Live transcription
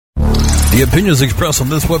The opinions expressed on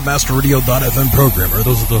this WebmasterRadio.fm program are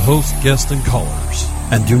those of the host, guests, and callers,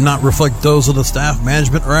 and do not reflect those of the staff,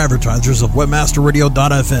 management, or advertisers of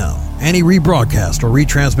WebmasterRadio.fm. Any rebroadcast or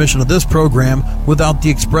retransmission of this program without the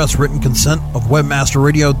express written consent of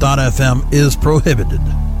WebmasterRadio.fm is prohibited.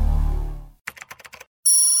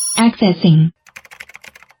 Accessing.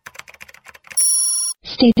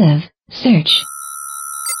 State of search.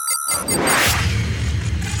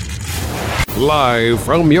 Live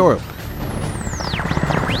from Europe.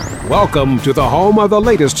 Welcome to the home of the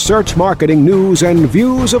latest search marketing news and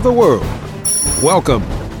views of the world. Welcome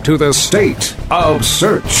to the State of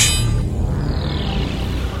Search.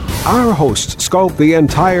 Our hosts scope the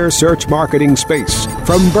entire search marketing space,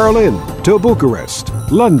 from Berlin to Bucharest,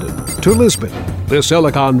 London to Lisbon, the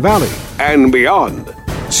Silicon Valley, and beyond.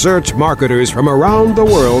 Search marketers from around the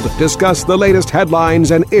world discuss the latest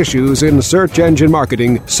headlines and issues in search engine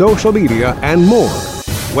marketing, social media, and more.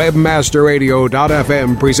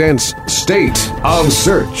 WebmasterRadio.fm presents State of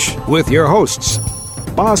Search with your hosts,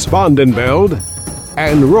 Bas van den Beld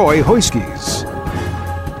and Roy Huiskes.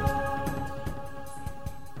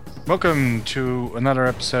 Welcome to another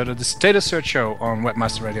episode of the State of Search show on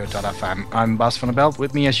WebmasterRadio.fm. I'm Bas van den Beld.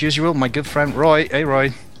 With me, as usual, my good friend Roy. Hey,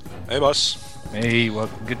 Roy. Hey, Bas. Hey, well,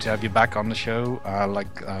 good to have you back on the show,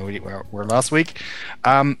 like we were last week.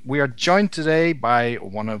 We are joined today by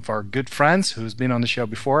one of our good friends who's been on the show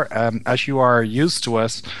before. As you are used to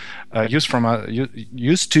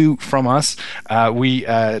from us, we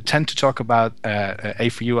tend to talk about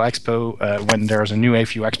A4U Expo when there's a new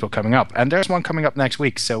A4U Expo coming up, and there's one coming up next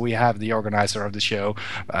week. So we have the organizer of the show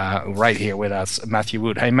right here with us, Matthew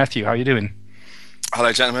Wood. Hey, Matthew, how are you doing?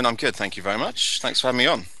 Hello, gentlemen. I'm good. Thank you very much. Thanks for having me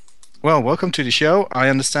on. Well, welcome to the show. I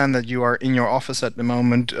understand that you are in your office at the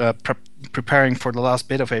moment preparing for the last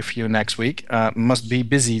bit of A4U next week. Must be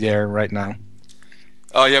busy there right now.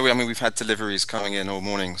 Oh, yeah. We've had deliveries coming in all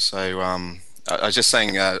morning. So I was just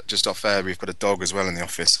saying, just off air, we've got a dog as well in the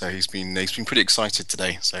office. So he's been pretty excited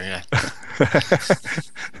today. So, yeah.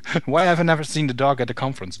 Why have I never seen the dog at the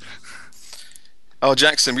conference? Oh,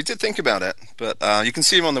 Jackson, we did think about it. But you can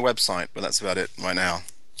see him on the website, but that's about it right now.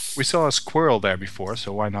 We saw a squirrel there before,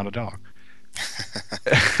 so why not a dog?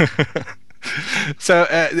 So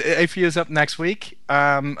A4U is up next week.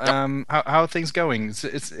 How are things going?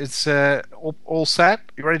 It's all set?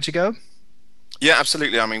 You ready to go? Yeah,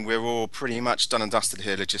 absolutely. I mean, we're all pretty much done and dusted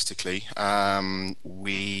here logistically.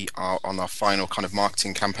 We are on our final kind of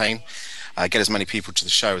marketing campaign. Get as many people to the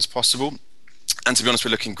show as possible. And to be honest,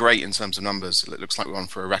 we're looking great in terms of numbers. It looks like we're on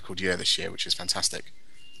for a record year this year, which is fantastic.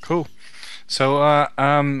 Cool. So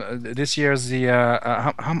this year's the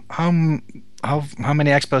how many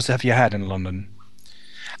expos have you had in London?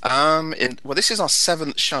 Well, this is our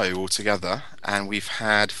 7th show altogether, and we've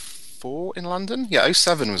had 4 in London. Yeah,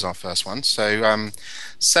 2007 was our first one. So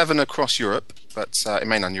 7 across Europe, but in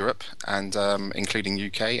mainland Europe, and including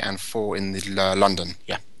UK, and 4 in the London.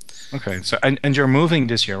 Yeah. Okay. So and you're moving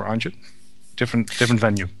this year, aren't you? Different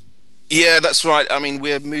venue. Yeah, that's right. I mean,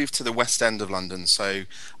 we're moved to the West End of London. So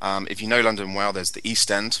if you know London well, there's the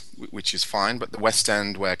East End, which is fine, but the West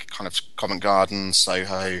End, where kind of Covent Garden,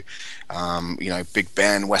 Soho, Big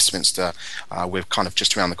Ben, Westminster, we're kind of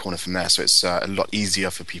just around the corner from there. So it's a lot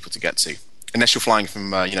easier for people to get to. Unless you're flying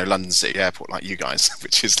from, London City Airport like you guys,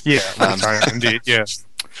 which is... Yeah, indeed, yeah.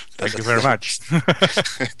 Thank you very much.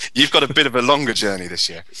 You've got a bit of a longer journey this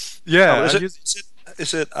year. Yeah.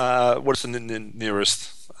 Is it what is the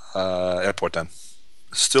nearest... airport then?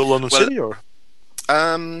 Still London City, or?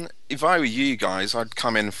 If I were you guys, I'd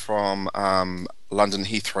come in from London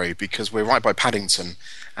Heathrow, because we're right by Paddington,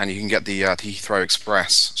 and you can get the Heathrow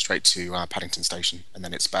Express straight to Paddington Station, and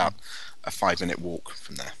then it's about a 5-minute walk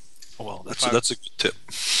from there. Well, that's a good tip.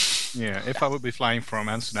 Yeah, if I would be flying from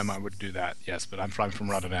Amsterdam, I would do that, yes, but I'm flying from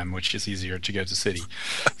Rotterdam, which is easier to go to city.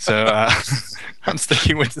 So I'm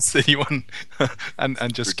sticking with the city one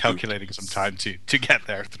and just calculating some time to get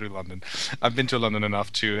there through London. I've been to London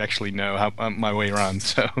enough to actually know how my way around,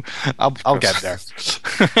 so I'll get there.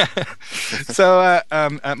 So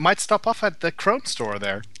might stop off at the Chrome store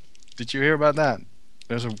there. Did you hear about that?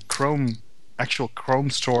 There's a actual Chrome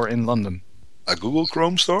store in London. A Google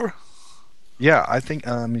Chrome store? Yeah, I think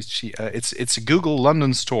let me see. It's a Google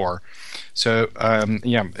London store, so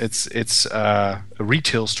it's a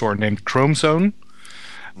retail store named Chrome Zone,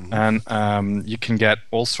 and you can get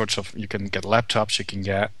all sorts of. You can get laptops, you can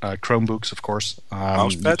get Chromebooks, of course.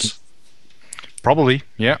 Mousepads? Probably,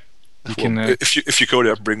 yeah. You can. If you go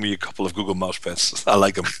there, bring me a couple of Google mousepads. I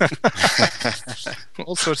like them.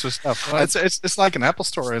 All sorts of stuff. It's like an Apple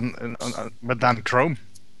store, but then Chrome.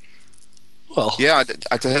 Well, Yeah,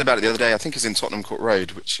 I heard about it the other day. I think it's in Tottenham Court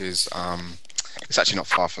Road, which is it's actually not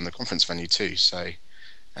far from the conference venue too. So,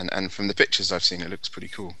 and from the pictures I've seen, it looks pretty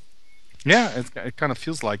cool. Yeah, it kind of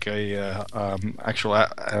feels like a actual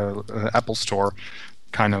Apple Store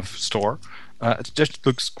kind of store. It just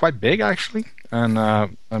looks quite big actually, and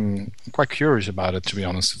I'm quite curious about it, to be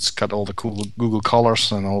honest. It's got all the cool Google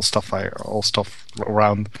colors and all stuff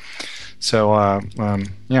around. So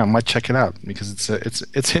yeah, I might check it out because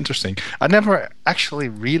it's interesting. I never actually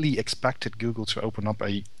really expected Google to open up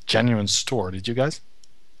a genuine store. Did you guys?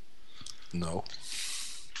 no.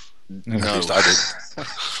 No. At least I did.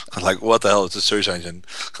 I'm like, what the hell is a search engine?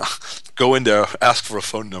 Go in there, ask for a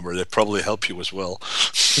phone number. They probably help you as well.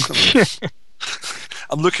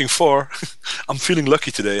 I'm looking for. I'm feeling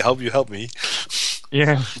lucky today. Help you help me.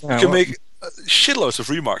 Yeah. You can make shitloads of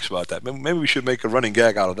remarks about that. Maybe we should make a running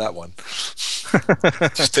gag out of that one.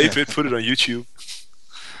 Just tape it, put it on YouTube.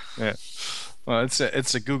 Yeah. Well,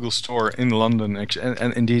 it's a Google store in London,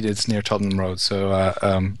 and indeed it's near Tottenham Road. So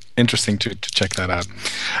interesting to check that out.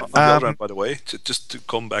 On the other hand, by the way, just to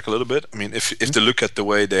come back a little bit, I mean, if they look at the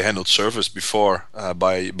way they handled Surface before,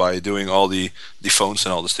 by doing all the phones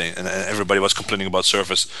and all this thing, and everybody was complaining about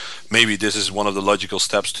Surface, maybe this is one of the logical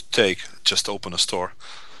steps to take. Just open a store.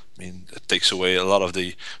 I mean, it takes away a lot of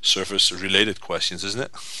the Surface-related questions, isn't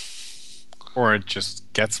it? Or it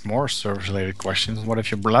just gets more service-related questions. What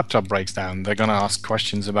if your laptop breaks down? They're going to ask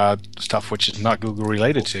questions about stuff which is not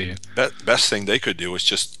Google-related to you. Best thing they could do is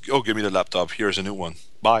just, give me the laptop. Here's a new one.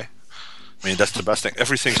 Bye. I mean, that's the best thing.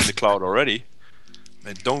 Everything's in the cloud already.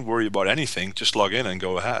 And don't worry about anything. Just log in and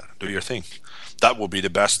go ahead. Do your thing. That would be the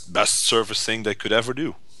best service thing they could ever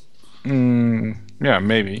do. Yeah,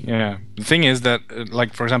 maybe. Yeah. The thing is that,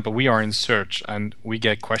 like, for example, we are in search and we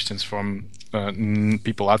get questions from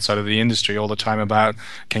people outside of the industry all the time about,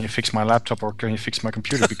 can you fix my laptop or can you fix my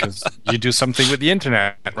computer because you do something with the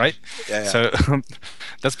internet, right? Yeah. So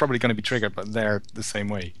that's probably going to be triggered, but they're the same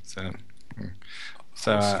way. So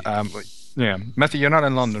yeah, Matthew, you're not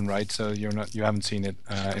in London, right? So you haven't seen it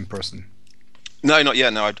in person. No, not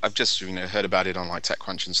yet. No, I've just heard about it on like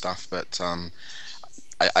TechCrunch and stuff, but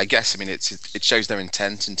I guess, I mean, it shows their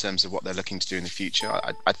intent in terms of what they're looking to do in the future.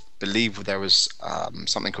 I believe there was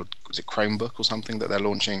something called, was it Chromebook or something that they're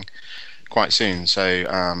launching quite soon. So,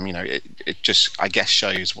 it just, I guess,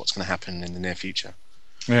 shows what's going to happen in the near future.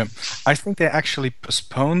 Yeah, I think they actually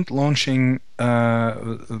postponed launching.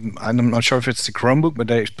 I'm not sure if it's the Chromebook, but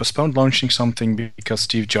they postponed launching something because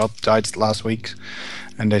Steve Jobs died last week,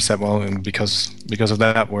 and they said, well, because of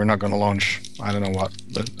that, we're not going to launch. I don't know what,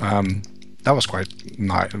 but that was quite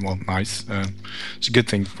nice. Well, nice. It's a good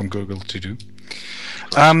thing from Google to do.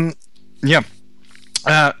 Yeah.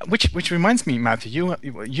 Which reminds me, Matthew,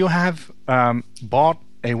 you have bought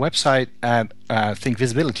a website at Think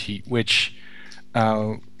Visibility, which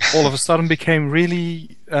all of a sudden became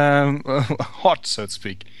really hot, so to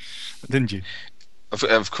speak, didn't you?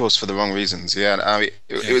 Of course, for the wrong reasons. Yeah,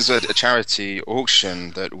 it was a charity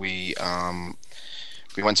auction that we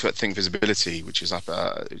went to at Think Visibility, which is a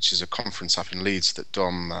conference up in Leeds that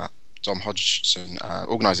Dom Hodgson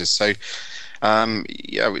organises. So,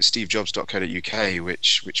 it's stevejobs.co.uk,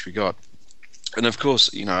 which we got, and of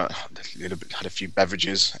course, had a few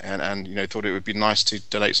beverages, and thought it would be nice to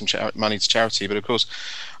donate some money to charity. But of course,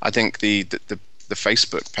 I think the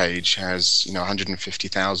Facebook page has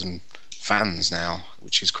 150,000 fans now,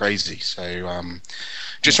 which is crazy. So,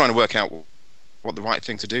 just trying to work out what the right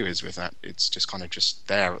thing to do is with that. It's just kind of just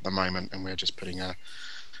there at the moment, and we're just putting a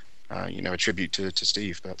tribute to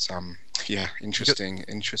Steve. But interesting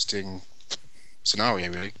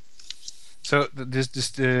scenario, really. So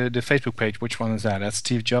the Facebook page, which one is that? That's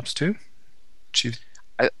Steve Jobs too?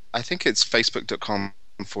 I think it's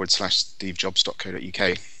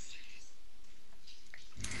facebook.com/stevejobs.co.uk.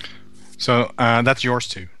 So that's yours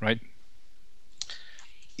too, right?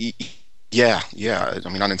 Yeah. I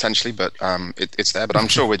mean, unintentionally, but it's there. But I'm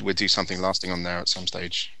sure we'd do something lasting on there at some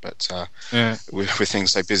stage. But with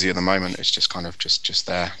things so busy at the moment, it's just kind of just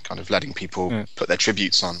there, kind of letting people put their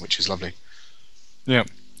tributes on, which is lovely.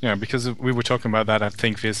 Yeah, because we were talking about that. I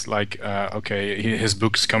think this, his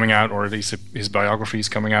book's coming out, or at least his biography is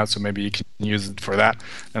coming out, so maybe you can use it for that.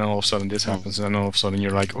 And all of a sudden this happens, and all of a sudden you're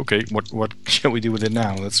like, okay, what shall we do with it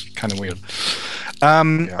now? That's kind of weird.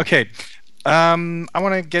 Okay. I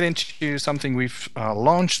want to get into something we've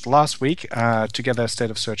launched last week together, State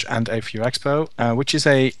of Search and A4U Expo, which is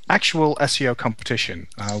a actual SEO competition.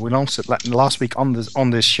 We launched it last week on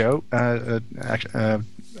this show,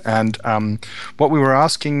 and what we were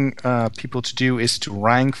asking people to do is to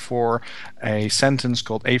rank for a sentence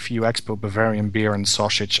called A4U Expo Bavarian Beer and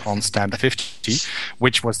Sausage on stand 50,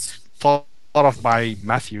 which was thought thought of by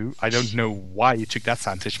Matthew. I don't know why you took that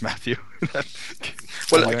sandwich, Matthew.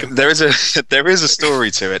 Well, there is a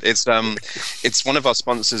story to it. It's one of our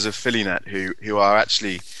sponsors of PhillyNet who are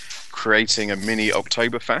actually creating a mini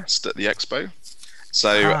Oktoberfest at the expo.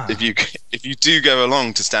 So if you do go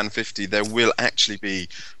along to stand 50, there will actually be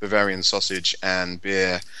Bavarian sausage and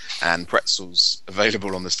beer and pretzels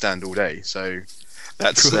available on the stand all day. So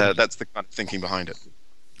that's the kind of thinking behind it.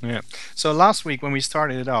 Yeah. So last week when we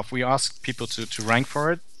started it off, we asked people to rank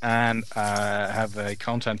for it and have a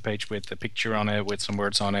content page with a picture on it, with some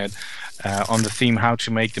words on it, on the theme how to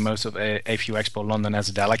make the most of AFU Expo London as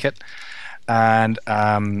a delegate. And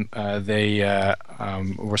they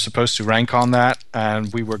were supposed to rank on that,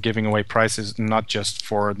 and we were giving away prizes not just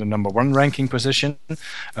for the number one ranking position,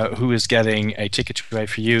 who is getting a ticket to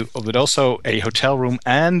AFU, but also a hotel room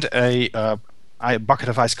and a bucket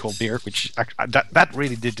of ice cold beer, which that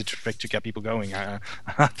really did the trick to get people going. I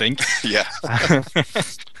think. Yeah.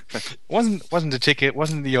 wasn't the ticket,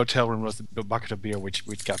 wasn't the hotel room, was the bucket of beer which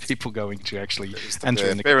got people going to actually enter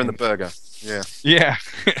in the beer and the burger. Yeah. Yeah,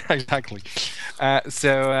 exactly.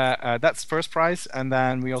 So that's first prize, and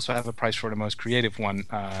then we also have a prize for the most creative one.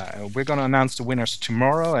 We're going to announce the winners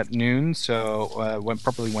tomorrow at noon. So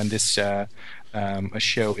when this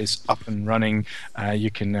show is up and running, you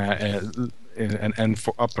can. And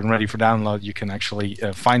for up and ready for download, you can actually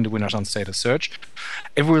find the winners on State of Search.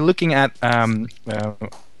 If we're looking at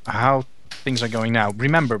how things are going now,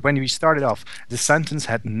 remember when we started off, the sentence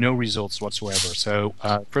had no results whatsoever. So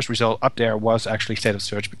first result up there was actually State of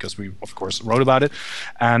Search, because we of course wrote about it,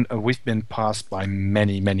 and we've been passed by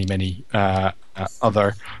many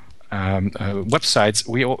other websites.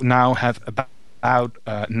 We now have about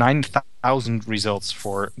 9,000 results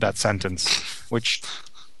for that sentence, which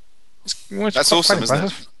that's awesome, isn't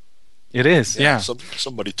it? It is, yeah.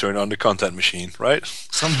 Somebody turn on the content machine, right?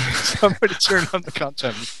 Somebody turn on the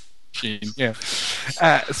content machine, yeah.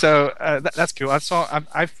 So that's cool.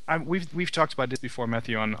 We've talked about this before,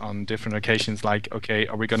 Matthew, on different occasions. Like, okay,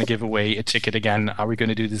 are we going to give away a ticket again? Are we going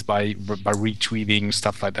to do this by retweeting,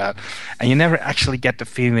 stuff like that? And you never actually get the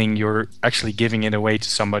feeling you're actually giving it away to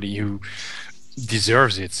somebody who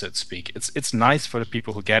deserves it, so to speak. It's nice for the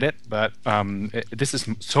people who get it, but this is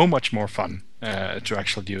so much more fun to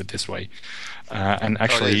actually do it this way, and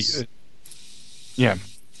actually, it's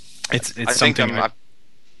I something. I'm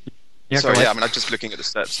just looking at the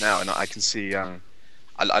stats now, and I can see. I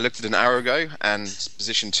looked at an hour ago, and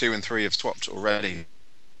position 2 and 3 have swapped already.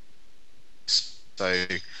 So.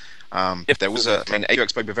 There was AFU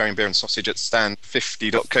Expo Bavarian Beer and Sausage at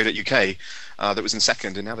stand50.co.uk that was in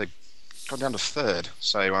second, and now they've gone down to third.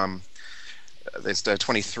 So there's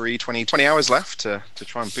 20 hours left to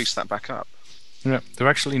try and boost that back up. Yeah, they're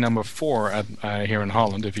actually number 4 here in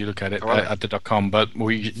Holland, if you look at it at the .com, but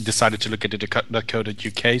we decided to look at the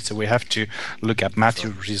 .co.uk, so we have to look at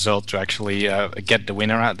Matthew's result to actually get the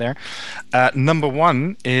winner out there. Number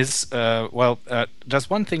 1 is, there's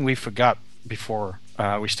one thing we forgot before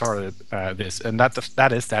we started this, and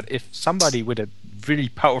that is that if somebody with a really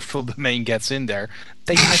powerful domain gets in there,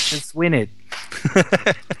 they might just win it.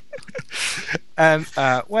 And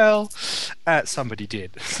somebody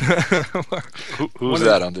did. Who's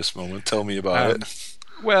that on this moment? Tell me about it.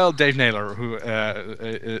 Well, Dave Naylor, who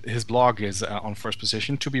his blog is on first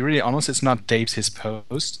position. To be really honest, it's not his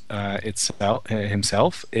post. It's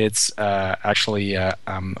himself. It's actually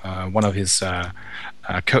one of his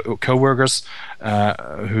co-workers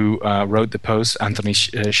who wrote the post, Anthony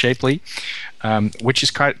Shapley, which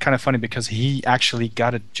is kind of funny because he actually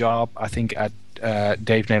got a job, I think, at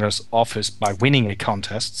Dave Naylor's office by winning a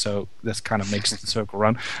contest. So this kind of makes the circle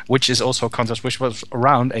run, which is also a contest which was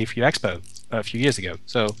around AFU Expo a few years ago.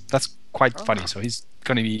 So that's quite funny. So he's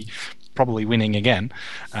going to be probably winning again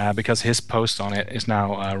because his post on it is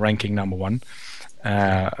now ranking number 1.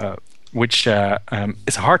 Which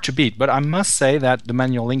is hard to beat, but I must say that the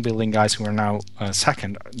manual link building guys who are now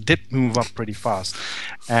second did move up pretty fast,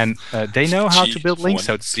 and they know how to build links,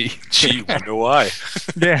 so to see. Gee, wonder why.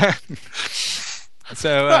 Yeah.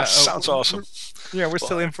 So sounds awesome. Yeah, we're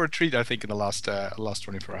still in for a treat, I think, in the last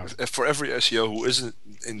 24 hours. For every SEO who isn't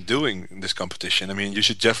in doing this competition, I mean, you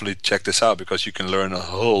should definitely check this out because you can learn a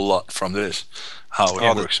whole lot from this, how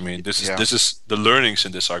it works. I mean, this is the learnings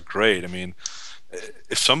in this are great. I mean,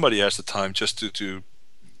 if somebody has the time just to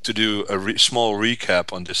do a small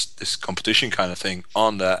recap on this competition kind of thing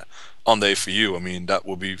on the AFU, I mean, that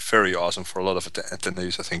would be very awesome for a lot of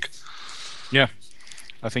attendees, I think. Yeah,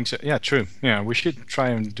 I think so. Yeah, true. Yeah, we should try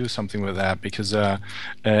and do something with that because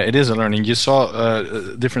it is a learning. You saw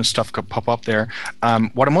different stuff pop up there.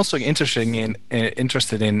 What I'm also interested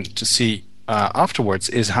in to see afterwards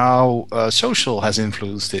is how social has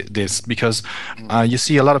influenced this, because you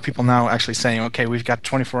see a lot of people now actually saying, okay, we've got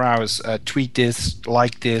 24 hours, tweet this,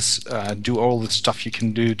 like this, do all the stuff you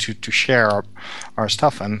can do to share our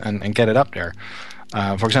stuff and get it up there.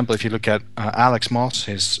 For example, if you look at Alex Moss,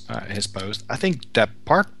 his post, I think that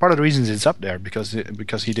part of the reasons it's up there because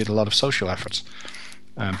he did a lot of social efforts,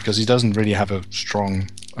 because he doesn't really have a strong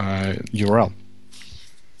URL.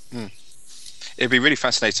 It'd be really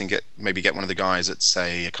fascinating get one of the guys at,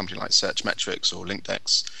 say, a company like Searchmetrics or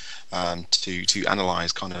LinkDex to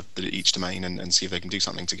analyze kind of each domain and see if they can do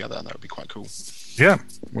something together. That would be quite cool. Yeah,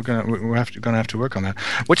 we're gonna have to work on that.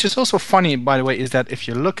 Which is also funny, by the way, is that if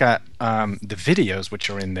you look at the videos which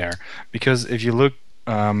are in there, because if you look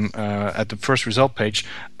at the first result page,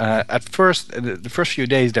 at first the first few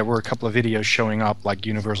days there were a couple of videos showing up, like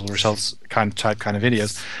universal results kind of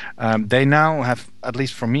videos. They now have, at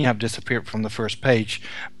least for me, have disappeared from the first page,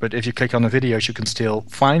 but if you click on the videos you can still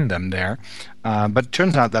find them there. But it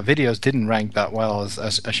turns out that videos didn't rank that well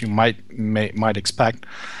as you might expect.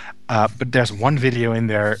 But there's one video in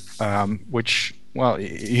there which, well,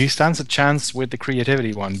 he stands a chance with the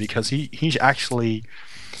creativity one, because he's actually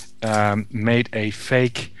made a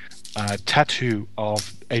fake tattoo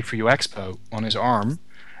of A4U Expo on his arm,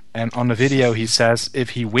 and on the video he says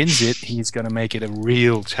if he wins it, he's going to make it a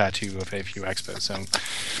real tattoo of A4U Expo. So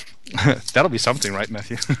that'll be something, right,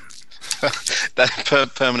 Matthew?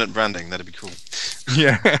 That permanent branding, that'd be cool.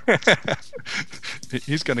 Yeah.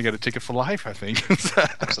 He's going to get a ticket for life, I think.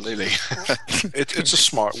 Absolutely. It's a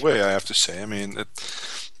smart way, I have to say. I mean,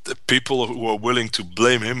 the people who are willing to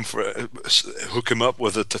blame him for hook him up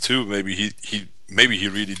with a tattoo, maybe he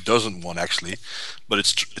really doesn't want, actually, but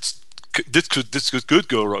this could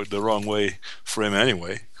go the wrong way for him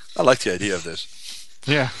anyway. I like the idea of this.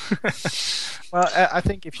 Yeah. Well, I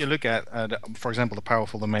think if you look at, for example, the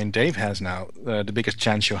powerful domain Dave has now, the biggest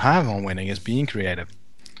chance you have on winning is being creative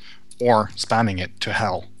or spamming it to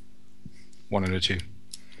hell. One of the two.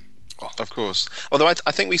 Of course. Although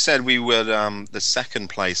I think we said we would, the second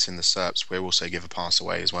place in the SERPs, we'll also give a pass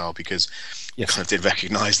away as well, because we kind of did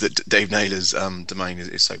recognise that Dave Naylor's domain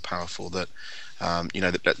is so powerful that,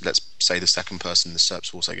 let's say the second person in the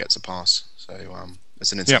SERPs also gets a pass. So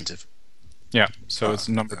it's an incentive. Yeah, so it's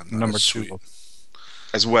number two.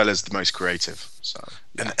 As well as the most creative. So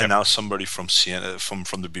and now somebody from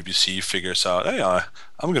from the BBC figures out, hey,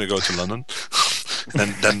 I'm going to go to London.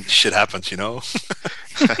 and then shit happens,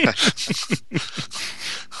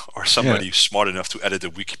 Or somebody smart enough to edit a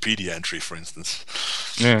Wikipedia entry, for instance.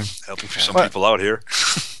 Yeah, helping some people out here.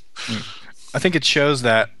 I think it shows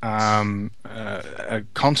that a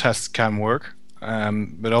contest can work.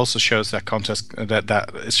 But also shows that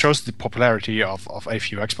that it shows the popularity of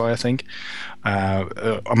A4U Expo, I think,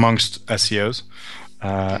 amongst SEOs,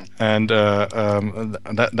 and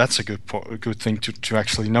that's a good thing to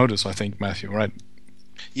actually notice, I think, Matthew, right?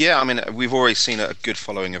 Yeah, I mean, we've already seen a good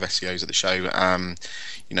following of SEOs at the show.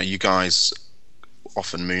 You guys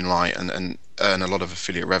often moonlight and earn a lot of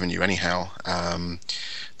affiliate revenue anyhow,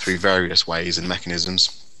 through various ways and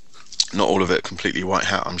mechanisms. Not all of it completely white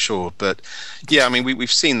hat, I'm sure, but yeah, I mean,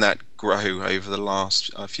 we've seen that grow over the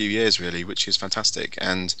last few years, really, which is fantastic.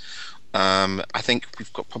 And I think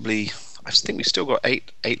we've still got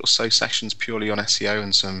eight or so sessions purely on SEO,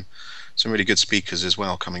 and some really good speakers as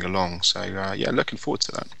well coming along. So yeah, looking forward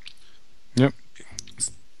to that. Yep.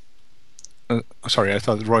 Sorry, I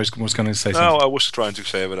thought Roy was going to say something. No, I was trying to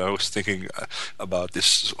say, but I was thinking about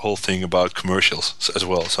this whole thing about commercials as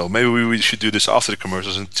well. So maybe we should do this after the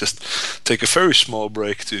commercials and just take a very small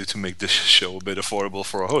break to make this show a bit affordable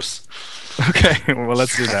for our hosts. Okay, well,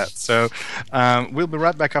 let's do that. So we'll be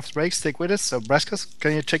right back after the break. Stick with us. So, Braskus,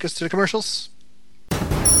 can you take us to the commercials?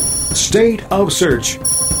 State of Search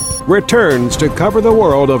returns to cover the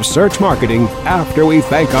world of search marketing after we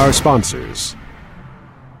thank our sponsors.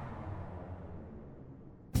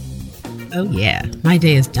 Oh yeah, my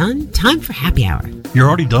day is done. Time for happy hour. You're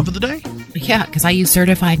already done for the day? Yeah, because I use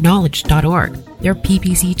CertifiedKnowledge.org. Their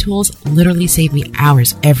PPC tools literally save me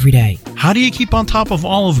hours every day. How do you keep on top of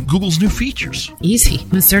all of Google's new features? Easy.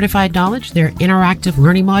 With Certified Knowledge, their interactive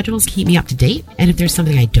learning modules keep me up to date, and if there's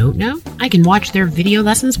something I don't know, I can watch their video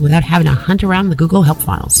lessons without having to hunt around the Google help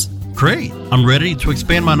files. Great. I'm ready to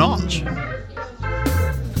expand my knowledge.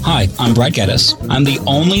 Hi, I'm Brad Geddes. I'm the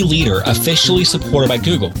only leader officially supported by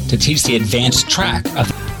Google to teach the advanced track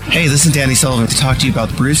of... Hey, this is Danny Sullivan to talk to you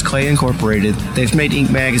about Bruce Clay Incorporated. They've made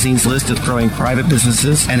Inc. magazine's list of growing private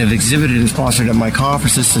businesses and have exhibited and sponsored at my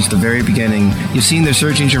conferences since the very beginning. You've seen their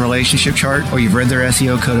search engine relationship chart, or you've read their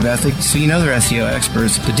SEO code of ethics, so you know they're SEO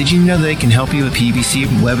experts. But did you know they can help you with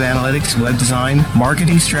PPC, web analytics, web design,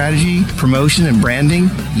 marketing strategy, promotion, and branding?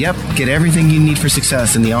 Yep, get everything you need for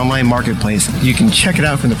success in the online marketplace. You can check it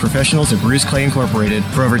out from the professionals at Bruce Clay Incorporated.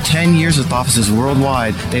 For over 10 years with offices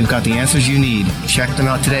worldwide, they've got the answers you need. Check them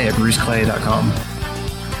out today at bruceclay.com.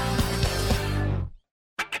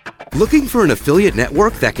 Looking for an affiliate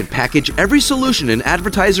network that can package every solution an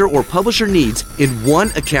advertiser or publisher needs in one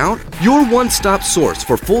account? Your one-stop source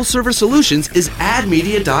for full-service solutions is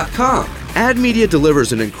AdMedia.com. AdMedia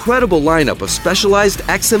delivers an incredible lineup of specialized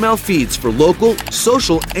XML feeds for local,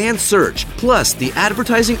 social, and search, plus the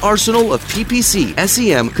advertising arsenal of PPC,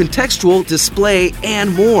 SEM, contextual, display,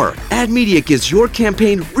 and more. AdMedia gives your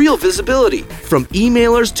campaign real visibility, from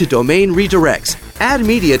emailers to domain redirects.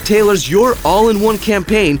 AdMedia tailors your all-in-one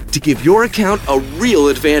campaign to give your account a real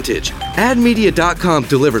advantage. AdMedia.com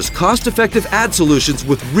delivers cost-effective ad solutions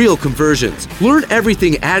with real conversions. Learn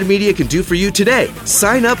everything AdMedia can do for you today.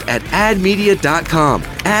 Sign up at AdMedia.com.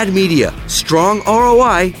 AdMedia, strong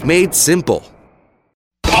ROI made simple.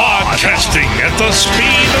 Podcasting at the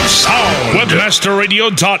speed of sound.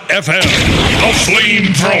 Webmasterradio.fm, the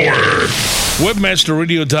flamethrower.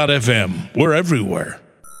 Webmasterradio.fm, we're everywhere.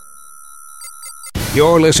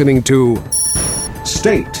 You're listening to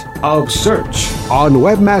State of Search on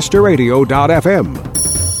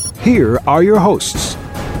WebmasterRadio.fm. Here are your hosts.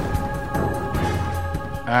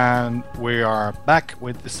 And we are back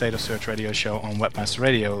with the State of Search radio show on Webmaster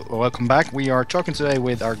Radio. Welcome back. We are talking today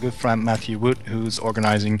with our good friend Matthew Wood, who's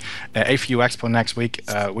organizing AFU Expo next week,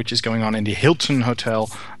 which is going on in the Hilton Hotel.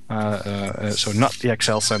 So not the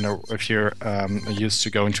Excel Center. If you're used to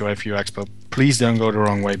going to AFU Expo, please don't go the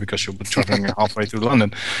wrong way, because you'll be traveling halfway through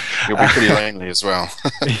London. You'll be pretty lonely as well.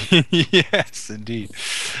 Yes, indeed.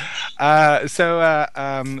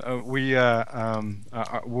 We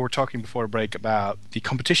were talking before the break about the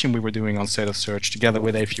competition we were doing on State of Search together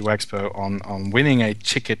with AFU Expo on winning a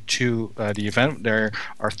ticket to the event. There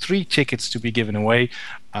are 3 tickets to be given away.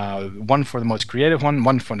 One for the most creative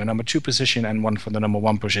one for the number 2 position, and one for the number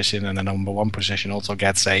 1 position. And the number 1 position also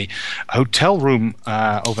gets a hotel room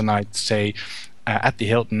overnight stay at the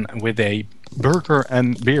Hilton with a burger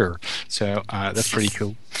and beer. So that's pretty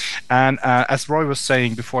cool. And as Roy was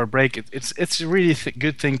saying before break, it's a really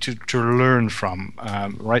good thing to learn from.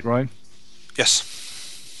 Right, Roy? Yes.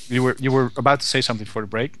 You were about to say something for the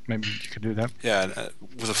break. Maybe you could do that. Yeah, and,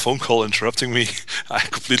 with a phone call interrupting me, I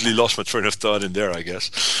completely lost my train of thought in there, I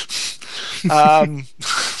guess. I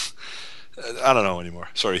don't know anymore.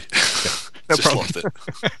 Sorry. No Just problem. lost it.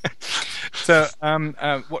 So,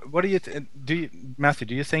 what do you Matthew?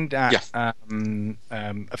 Do you think that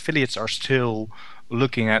affiliates are still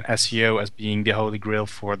looking at SEO as being the holy grail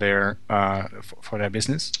for their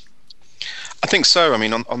business? I think so. I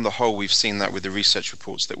mean, on the whole, we've seen that with the research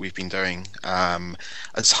reports that we've been doing,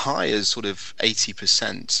 as high as sort of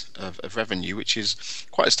 80% of revenue, which is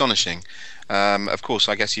quite astonishing. Of course,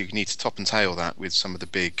 I guess you need to top and tail that with some of the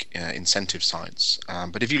big incentive sites.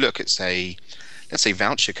 But if you look at, let's say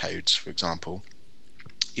voucher codes, for example,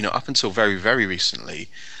 up until very, very recently,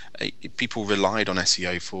 people relied on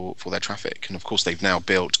SEO for their traffic, and of course they've now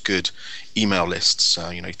built good email lists,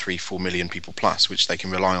 3-4 million people plus, which they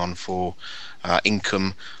can rely on for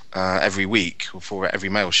income every week, or for every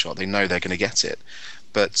mail shot. They know they're going to get it.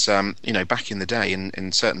 But back in the day,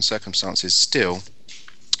 in certain circumstances, still,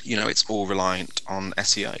 it's all reliant on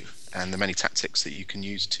SEO and the many tactics that you can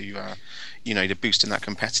use to boost in that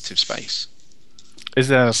competitive space. Is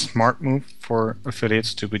that a smart move for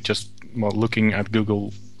affiliates to be just looking at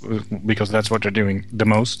Google, because that's what they're doing the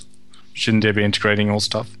most? Shouldn't they be integrating all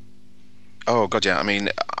stuff? Oh God, yeah. I mean,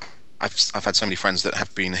 I've had so many friends that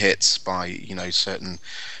have been hit by certain,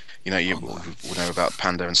 you will know about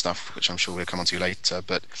Panda and stuff, which I'm sure we'll come on to later.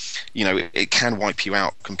 But it can wipe you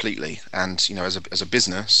out completely. And as a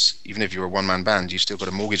business, even if you're a one-man band, you've still got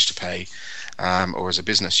a mortgage to pay, or as a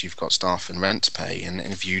business, you've got staff and rent to pay. And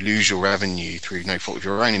if you lose your revenue through no fault of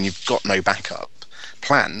your own, and you've got no backup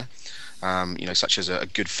plan, such as a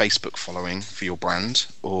good Facebook following for your brand,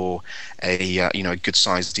 or a good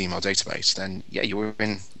sized email database, then you're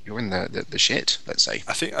in the shit, let's say.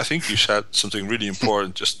 I think you said something really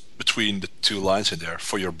important just between the 2 lines in there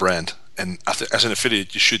for your brand. And as an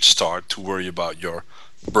affiliate, you should start to worry about your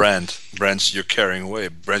brands you're carrying away,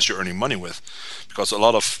 brands you're earning money with, because a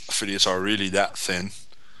lot of affiliates are really that thin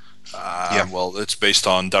Well, it's based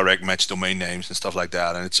on direct match domain names and stuff like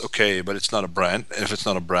that, and it's okay, but it's not a brand. If it's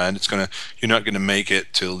not a brand, you're not gonna make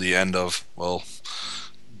it till the end.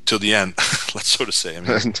 Let's sort of say. I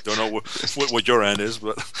mean, don't know what your end is,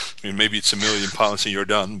 but I mean, maybe it's £1 million and you're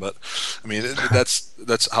done. But I mean,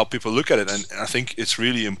 that's how people look at it, and I think it's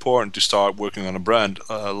really important to start working on a brand.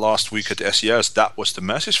 Last week at the SES, that was the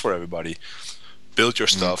message for everybody. Build your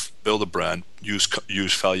stuff, build a brand, use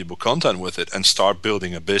valuable content with it, and start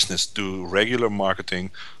building a business. Do regular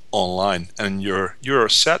marketing online, and you're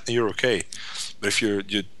set and you're okay. But if you're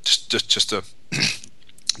just the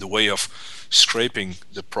way of scraping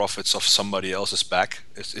the profits of somebody else's back,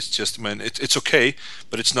 it's okay,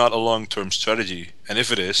 but it's not a long-term strategy. And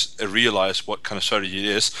if it is, realize what kind of strategy it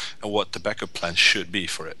is and what the backup plan should be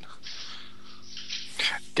for it.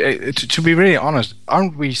 To be really honest,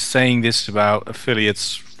 aren't we saying this about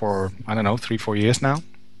affiliates for, I don't know, 3-4 years now,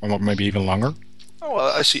 or maybe even longer? Oh,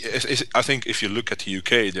 well, I think if you look at the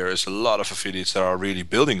UK, there is a lot of affiliates that are really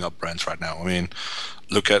building up brands right now. I mean,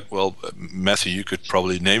 look at, Matthew, you could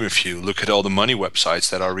probably name a few. Look at all the money websites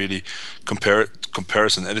that are really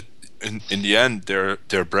comparison, and in the end,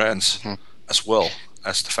 they're brands as well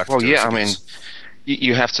as the fact. Well, yeah, I mean,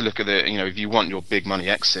 you have to look at if you want your big money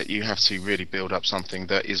exit, you have to really build up something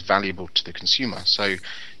that is valuable to the consumer. So,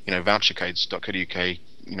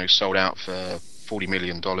 vouchercodes.co.uk, sold out for $40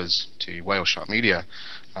 million to Whale Shark Media,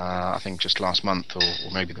 I think just last month or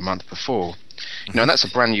maybe the month before. And that's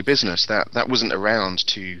a brand new business that wasn't around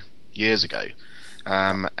 2 years ago.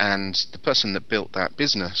 And the person that built that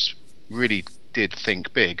business really did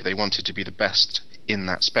think big. They wanted to be the best in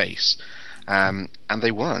that space. And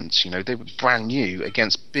they weren't, they were brand new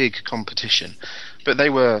against big competition, but they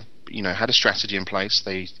were, had a strategy in place.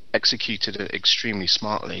 They executed it extremely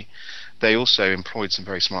smartly. They also employed some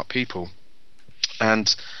very smart people,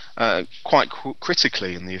 and quite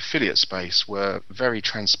critically in the affiliate space, were very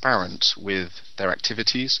transparent with their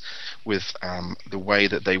activities, with the way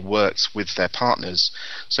that they worked with their partners.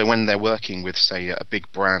 So when they're working with, say, a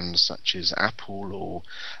big brand such as Apple or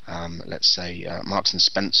let's say Marks and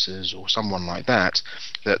Spencer's or someone like that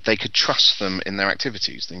they could trust them in their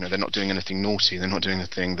activities. They're not doing anything naughty, they're not doing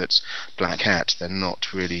anything that's black hat, they're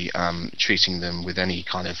not really treating them with any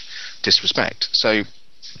kind of disrespect. So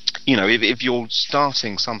if you're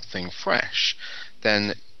starting something fresh,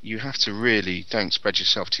 then you have to really don't spread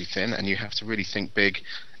yourself too thin, and you have to really think big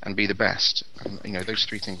and be the best. And, those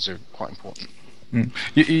three things are quite important.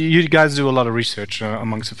 You guys do a lot of research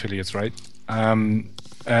amongst affiliates, right?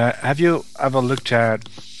 Have you ever looked at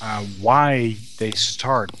why they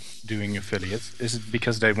start doing affiliates? Is it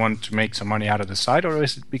because they want to make some money out of the site, or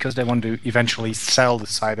is it because they want to eventually sell the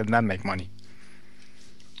site and then make money?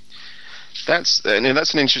 That's an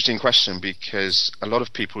interesting question, because a lot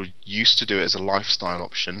of people used to do it as a lifestyle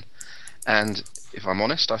option, and if I'm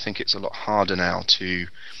honest, I think it's a lot harder now to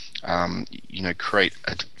create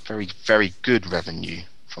a very, very good revenue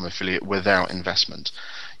from affiliate without investment.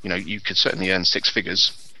 You could certainly earn 6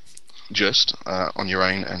 figures just on your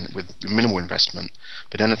own and with minimal investment,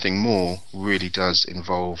 but anything more really does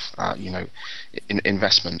involve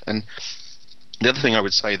investment. And the other thing I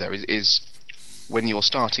would say there is when you're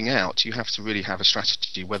starting out, you have to really have a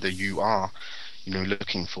strategy, whether you are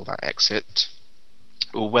looking for that exit,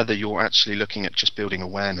 or whether you're actually looking at just building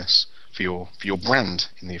awareness for your brand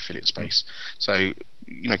in the affiliate space. So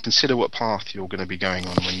consider what path you're going to be going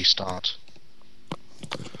on when you start.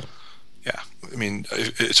 Yeah, I mean,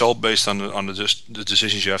 it's all based on the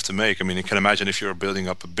decisions you have to make. I mean, you can imagine if you're building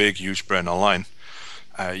up a big, huge brand online,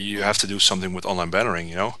 you have to do something with online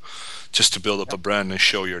bannering, just to build up a brand and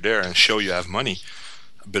show you're there and show you have money,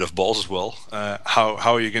 a bit of balls as well. How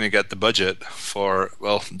are you going to get the budget for,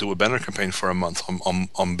 do a banner campaign for a month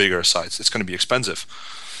on bigger sites? It's going to be expensive.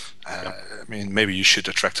 I mean, maybe you should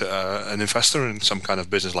attract an investor in some kind of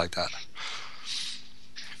business like that.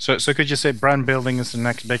 So could you say brand building is the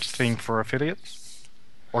next big thing for affiliates,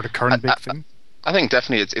 or the current big thing? I think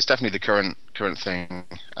definitely it's definitely the current thing,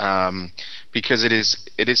 because it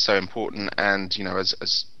is so important. And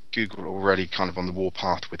as Google already kind of on the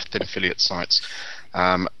warpath with thin affiliate sites,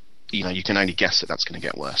 you can only guess that that's going to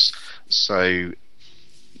get worse. So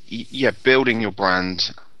building your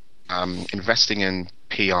brand, investing in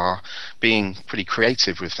PR, being pretty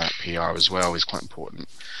creative with that PR as well is quite important.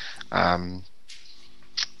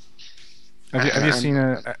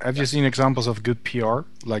 Have you seen examples of good PR,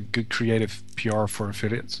 like good creative PR for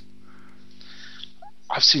affiliates?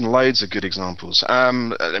 I've seen loads of good examples.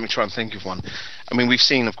 Let me try and think of one. I mean, we've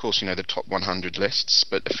seen, of course, the top 100 lists,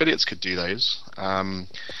 but affiliates could do those.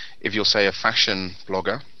 If you're, say, a fashion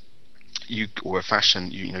blogger, you've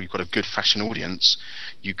got a good fashion audience,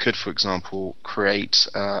 you could, for example, create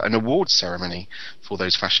an awards ceremony for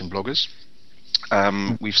those fashion bloggers.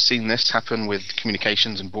 We've seen this happen with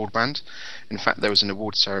communications and broadband. In fact, there was an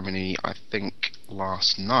award ceremony, I think,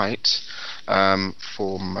 last night from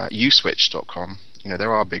uswitch.com.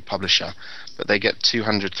 They're our big publisher, but they get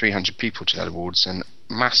 200, 300 people to that awards and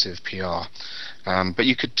massive PR. But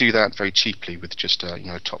you could do that very cheaply with just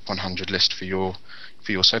a top 100 list for your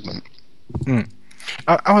segment.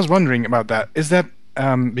 I was wondering about that. Is that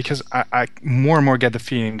because I more and more get the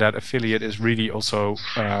feeling that affiliate is really also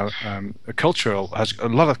has a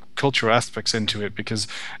lot of cultural aspects into it, because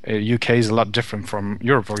UK is a lot different from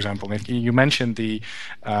Europe, for example. If you mentioned the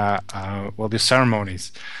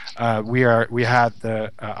ceremonies. I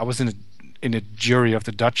was in a jury of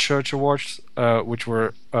the Dutch Search Awards, which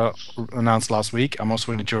were announced last week. I'm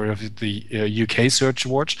also in the jury of the UK Search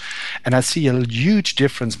Awards, and I see a huge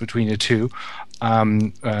difference between the two,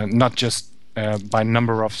 not just by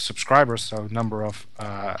number of subscribers, so number of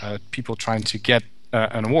people trying to get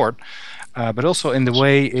an award, but also in the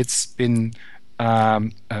way it's been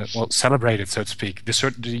celebrated, so to speak.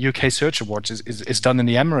 The UK Search Awards is done in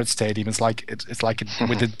the Emirates Stadium. It's like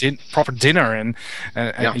with a proper dinner, and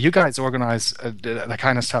you guys organize that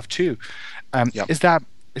kind of stuff too. Is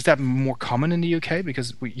that more common in the UK?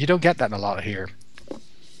 Because you don't get that a lot here.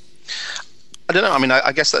 I don't know. I mean,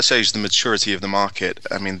 I guess that shows the maturity of the market.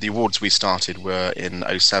 I mean, the awards we started were in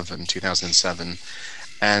 2007,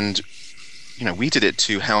 and we did it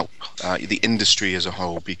to help the industry as a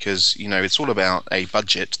whole, because it's all about a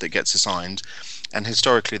budget that gets assigned, and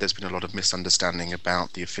historically there's been a lot of misunderstanding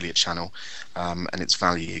about the affiliate channel and its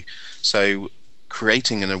value. So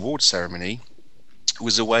creating an award ceremony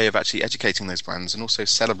was a way of actually educating those brands and also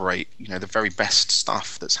celebrate the very best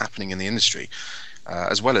stuff that's happening in the industry,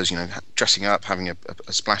 as well as dressing up, having a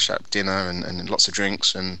splash up dinner and lots of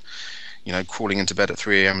drinks, and crawling into bed at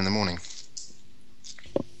 3 a.m. in the morning.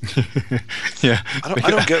 Yeah, I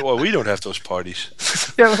don't get why we don't have those parties.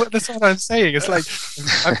 Yeah, well, that's what I'm saying. It's like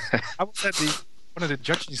I was at one of the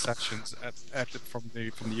judging sessions from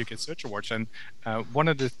the UK Search Awards, and one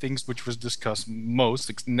of the things which was discussed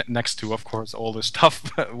most, next to of course all the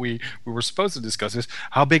stuff we were supposed to discuss, is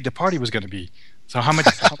how big the party was going to be. So how much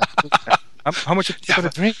how much you going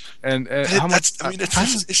to drink, and how much. I mean,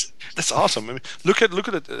 that's awesome. I mean, look at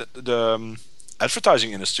the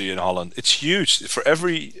advertising industry in Holland. It's huge. For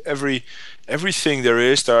everything there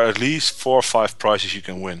are at least 4 or 5 prizes you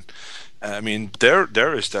can win. I mean,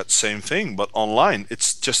 there is that same thing, but online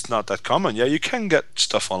it's just not that common. Yeah, you can get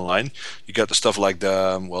stuff online. You get the stuff like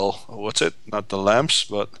not the lamps,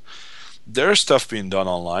 but there's stuff being done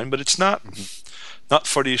online, but it's not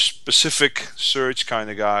for the specific search kind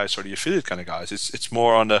of guys or the affiliate kind of guys. It's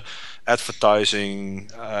more on the advertising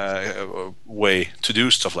way to do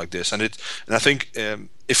stuff like this. And I think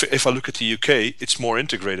if I look at the UK, it's more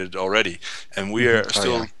integrated already, and we are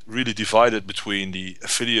still really divided between the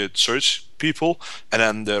affiliate search people and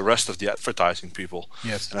then the rest of the advertising people.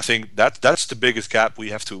 Yes. And I think that's the biggest gap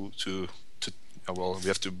we have to we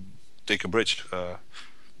have to take a bridge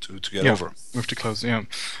to get over. We have to close. Yeah.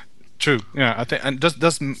 True. Yeah, I think. And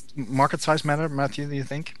does market size matter, Matthew? Do you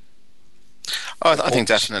think? Oh, I think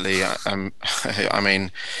definitely. I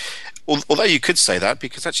mean, although you could say that,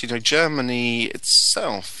 because actually, Germany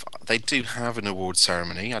itself, they do have an award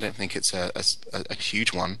ceremony. I don't think it's a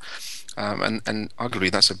huge one, and arguably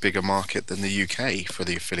that's a bigger market than the UK for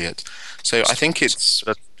the affiliate. So I think it's.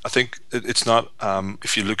 I think it's not.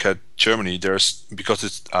 If you look at Germany, because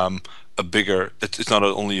it's a bigger. It's not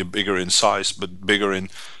only a bigger in size, but bigger in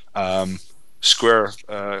square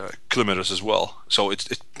kilometers as well. So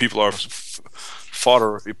people are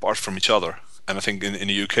farther apart from each other, and I think in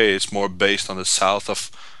the UK it's more based on the south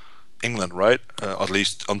of England, right? At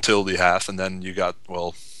least until the half, and then you got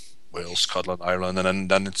Wales, Scotland, Ireland, and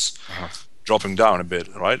then it's dropping down a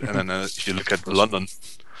bit, right? And then if you look at London,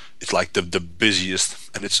 it's like the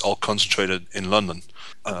busiest, and it's all concentrated in London,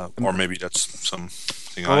 or maybe that's some.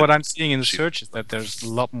 Well, what I'm seeing in the search is that there's a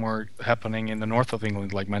lot more happening in the north of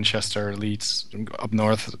England, like Manchester, Leeds, up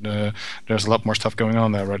north. There's a lot more stuff going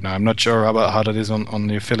on there right now. I'm not sure about how that is on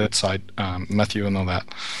the affiliate side, Matthew, and all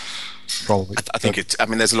that. Probably. I think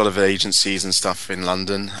there's a lot of agencies and stuff in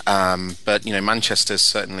London, but Manchester's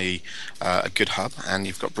certainly a good hub, and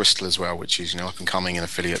you've got Bristol as well, which is up and coming in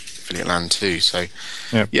affiliate land too. So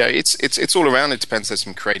it's all around. It depends. There's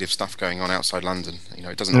some creative stuff going on outside London.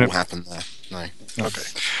 It doesn't all happen there. No.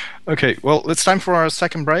 Okay. Well, it's time for our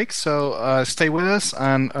second break. So stay with us,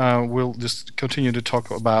 and we'll just continue to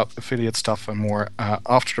talk about affiliate stuff and more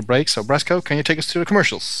after the break. So Brasco, can you take us to the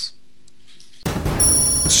commercials?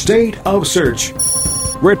 State of Search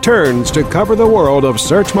returns to cover the world of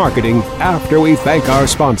search marketing after we thank our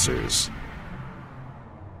sponsors.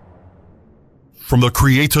 From the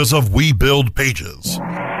creators of We Build Pages,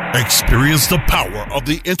 experience the power of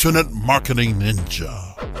the Internet Marketing Ninja.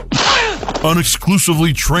 An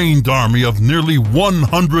exclusively trained army of nearly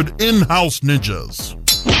 100 in-house ninjas.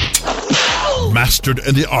 Mastered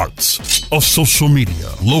in the arts of social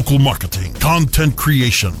media, local marketing, content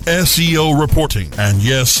creation, SEO reporting, and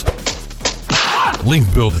yes, link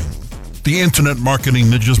building. The Internet Marketing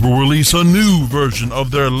Ninjas will release a new version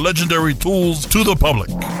of their legendary tools to the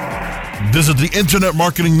public. Visit the Internet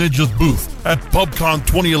Marketing Ninjas booth at PubCon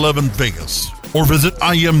 2011 Vegas or visit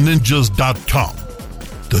imninjas.com.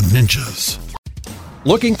 The Ninjas.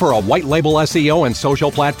 Looking for a white label SEO and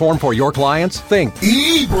social platform for your clients? Think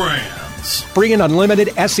eBrands. Free and unlimited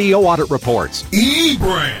SEO audit reports.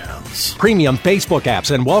 eBrands. Premium Facebook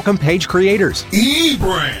apps and welcome page creators.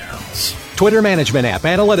 eBrands. Twitter management app,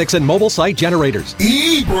 analytics, and mobile site generators.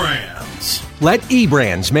 eBrands. Let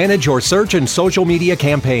eBrands manage your search and social media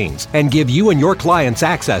campaigns and give you and your clients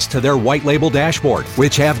access to their white label dashboard,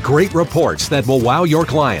 which have great reports that will wow your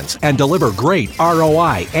clients and deliver great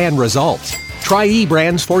ROI and results. Try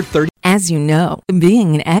eBrands for 30. As you know,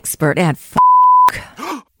 being an expert at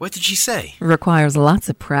What did she say? requires lots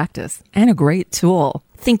of practice and a great tool.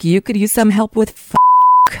 Think you could use some help with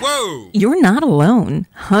Whoa! You're not alone.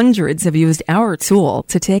 Hundreds have used our tool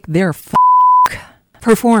to take their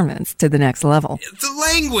performance to the next level. The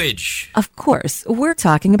language! Of course, we're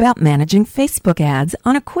talking about managing Facebook ads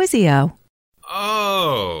on Acquisio.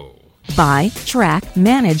 Oh. Buy, track,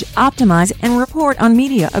 manage, optimize, and report on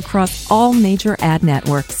media across all major ad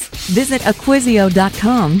networks. Visit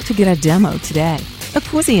Acquisio.com to get a demo today.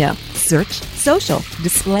 Acquisio. Search, social,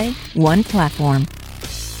 display, one platform.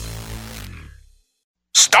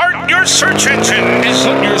 Start your search engine and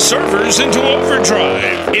put your servers into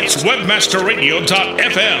overdrive. It's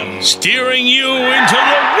webmasterradio.fm steering you into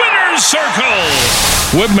the winner's circle.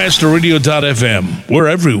 Webmasterradio.fm. We're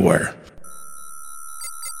everywhere.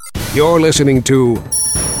 You're listening to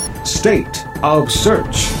State of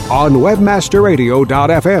Search on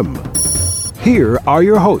webmasterradio.fm. Here are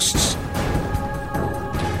your hosts.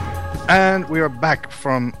 And we are back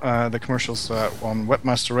from the commercials on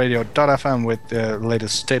webmasterradio.fm with the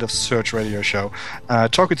latest State of Search radio show.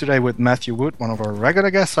 Talking today with Matthew Wood, one of our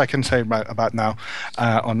regular guests, I can say about now,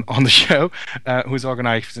 on the show, who's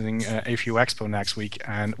organizing AFU Expo next week.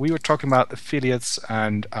 And we were talking about affiliates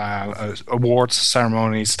and awards,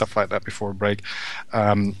 ceremonies, stuff like that before break,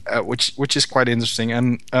 which is quite interesting.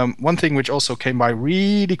 And one thing which also came by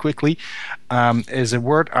really quickly is a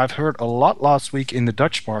word I've heard a lot last week in the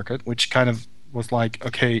Dutch market, which kind of was like,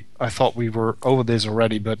 okay, I thought we were over this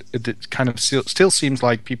already, but it kind of still seems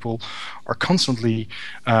like people are constantly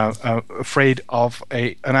afraid of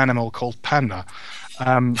an animal called panda.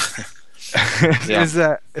 How do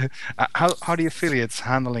the affiliates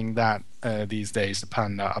handling that these days, the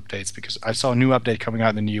panda updates? Because I saw a new update coming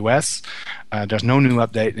out in the US. There's no new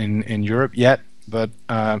update in Europe yet, but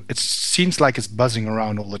it seems like it's buzzing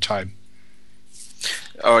around all the time.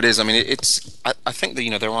 Oh, it is. I mean, I think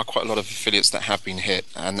that there are quite a lot of affiliates that have been hit,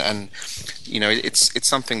 and it's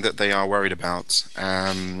something that they are worried about.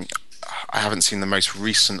 I haven't seen the most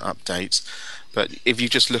recent update, but if you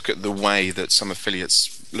just look at the way that some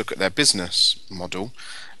affiliates look at their business model,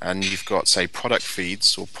 and you've got, say, product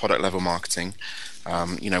feeds or product level marketing,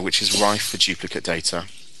 which is rife for duplicate data.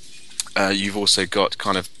 You've also got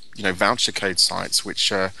kind of voucher code sites, which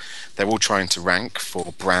they're all trying to rank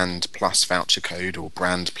for brand plus voucher code or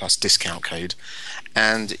brand plus discount code,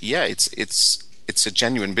 and it's a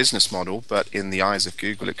genuine business model, but in the eyes of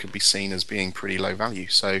Google, it could be seen as being pretty low value.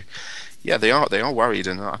 So, yeah, they are worried,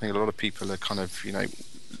 and I think a lot of people are kind of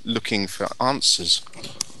looking for answers.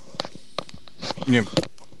 Yeah.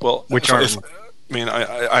 Well,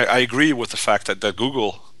 I agree with the fact that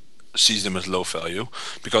Google sees them as low value,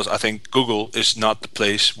 because I think Google is not the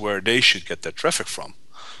place where they should get their traffic from.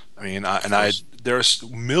 I mean, there's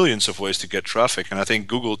millions of ways to get traffic, and I think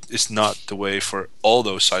Google is not the way for all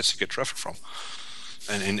those sites to get traffic from.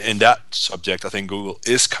 And in that subject, I think Google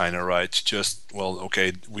is kind of right. Just, well,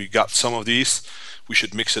 okay, we got some of these, we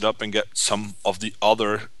should mix it up and get some of the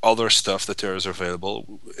other stuff that there is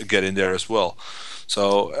available, get in there as well.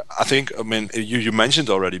 So I think, you mentioned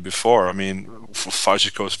already before,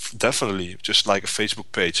 voucher codes definitely, just like a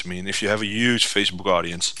Facebook page. If you have a huge Facebook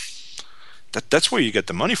audience, that's where you get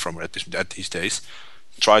the money from at these days.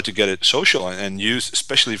 Try to get it social and use,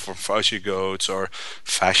 especially for voucher codes or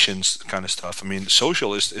fashions kind of stuff.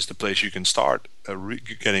 Social is the place you can start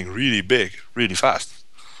getting really big, really fast.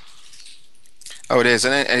 Oh, it is,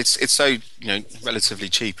 and it's so relatively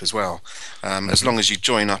cheap as well. As long as you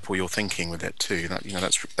join up or you're thinking with it too,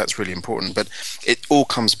 that's really important. But it all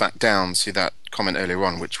comes back down to that comment earlier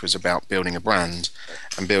on, which was about building a brand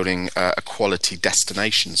and building a quality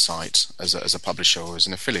destination site as a publisher or as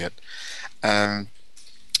an affiliate. And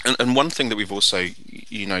one thing that we've also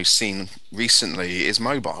seen recently is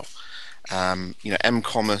mobile.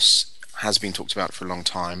 M-commerce has been talked about for a long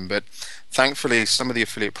time, but thankfully some of the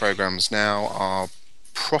affiliate programs now are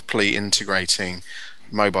properly integrating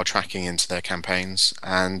mobile tracking into their campaigns,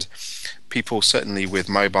 and people certainly with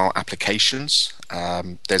mobile applications.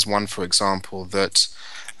 There's one, for example, that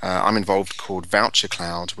I'm involved called Voucher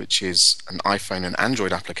Cloud, which is an iPhone and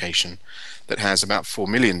Android application that has about 4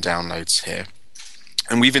 million downloads here.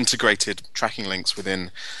 And we've integrated tracking links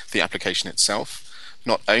within the application itself,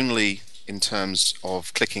 not only in terms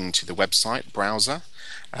of clicking to the website browser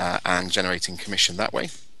and generating commission that way,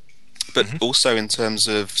 but also in terms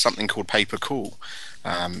of something called pay-per-call.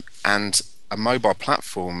 And a mobile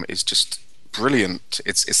platform is just brilliant.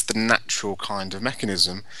 It's the natural kind of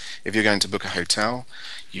mechanism. If you're going to book a hotel,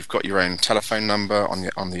 you've got your own telephone number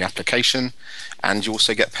on the application, and you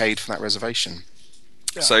also get paid for that reservation.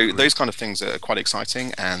 Yeah, so those kind of things are quite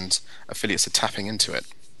exciting, and affiliates are tapping into it.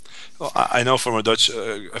 Well, I know from a Dutch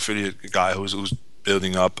affiliate guy who's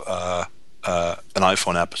building up an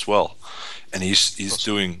iPhone app as well, and he's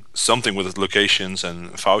doing something with locations and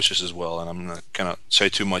vouchers as well. And I'm not cannot say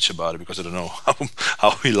too much about it because I don't know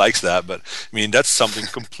how he likes that. But I mean, that's something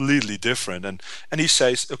completely different. And he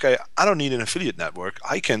says, okay, I don't need an affiliate network.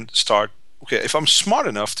 I can start. Okay, if I'm smart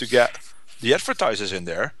enough to get the advertisers in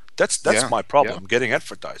there. That's my problem, getting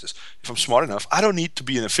advertisers. If I'm smart enough, I don't need to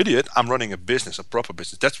be an affiliate. I'm running a business, a proper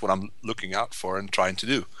business. That's what I'm looking out for and trying to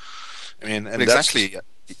do. I mean, and exactly.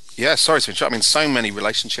 Yeah, sorry to interrupt. I mean, so many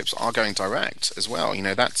relationships are going direct as well.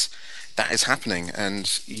 That is happening, and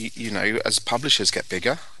as publishers get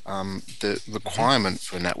bigger, the requirement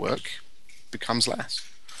for a network becomes less.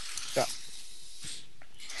 Yeah.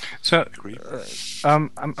 So,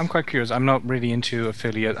 I'm quite curious. I'm not really into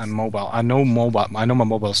affiliate and mobile. I know my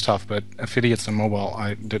mobile stuff, but affiliates and mobile,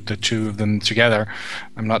 the two of them together,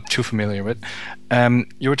 I'm not too familiar with.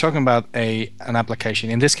 You were talking about an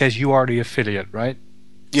application. In this case, you are the affiliate, right?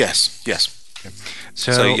 Yes. Okay.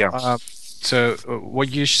 So what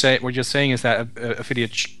you're saying is that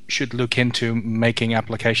affiliates should look into making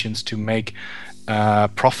applications to make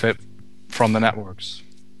profit from the networks.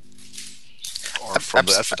 Or from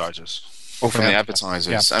the advertisers. Or from the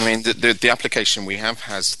advertisers. Yeah. I mean, the application we have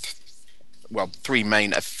has, three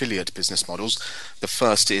main affiliate business models. The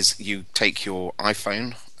first is you take your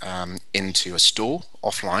iPhone into a store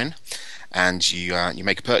offline, and you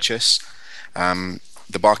make a purchase. The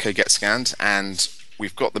barcode gets scanned, and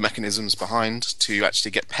we've got the mechanisms behind to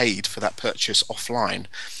actually get paid for that purchase offline.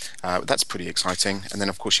 That's pretty exciting. And then,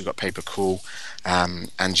 of course, you've got pay-per-call,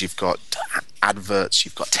 and you've got adverts,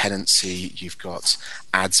 you've got tenancy, you've got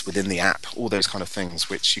ads within the app, all those kind of things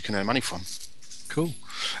which you can earn money from. Cool.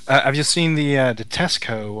 Have you seen the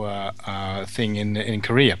Tesco thing in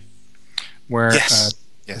Korea, where yes.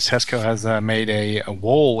 Tesco has made a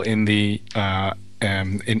wall in the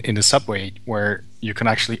subway where you can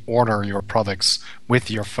actually order your products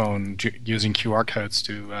with your phone using QR codes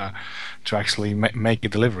to actually make a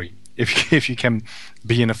delivery. If you can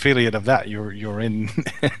be an affiliate of that, you're in.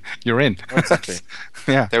 You're in. Exactly.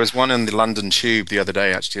 Yeah. There was one in the London Tube the other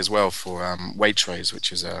day actually as well for Waitrose,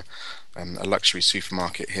 which is a luxury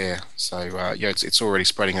supermarket here. So it's already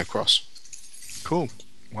spreading across. Cool.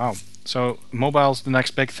 Wow. So mobile's the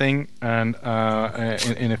next big thing, and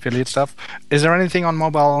in affiliate stuff. Is there anything on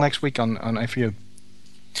mobile next week on FU?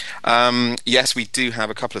 Yes, we do have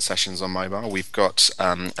a couple of sessions on mobile. We've got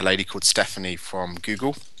a lady called Stephanie from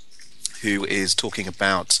Google, who is talking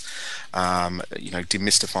about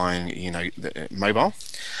demystifying the mobile.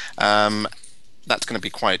 That's going to be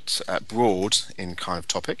quite broad in kind of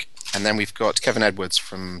topic. And then we've got Kevin Edwards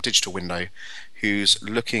from Digital Window, who's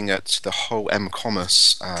looking at the whole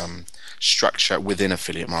m-commerce structure within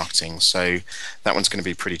affiliate marketing. So that one's going to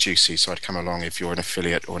be pretty juicy. So I'd come along if you're an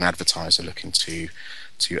affiliate or an advertiser looking to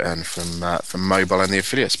earn from mobile and the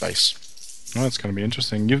affiliate space. Oh, it's going to be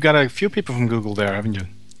interesting. You've got a few people from Google there, haven't you?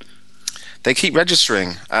 They keep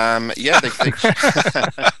registering.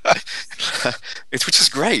 Which is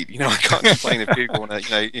great. I can't complain if Google want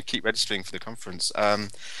to keep registering for the conference.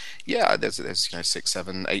 There's 6,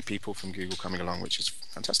 7, 8 people from Google coming along, which is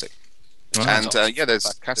fantastic. Oh, and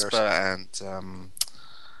there's Casper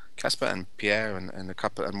and Pierre and a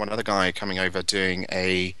couple and one other guy coming over doing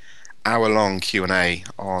a hour-long Q&A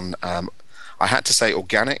on. I had to say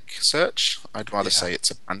organic search. I'd rather say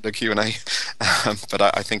it's a Panda Q&A, but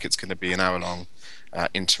I think it's going to be an hour-long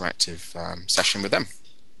interactive session with them.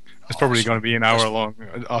 It's probably going to be an hour long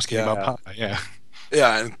asking about Panda. Yeah.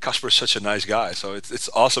 Yeah, and Casper is such a nice guy, so it's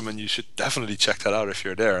awesome, and you should definitely check that out if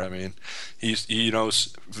you're there. I mean, he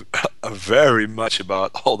knows very much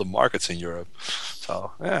about all the markets in Europe.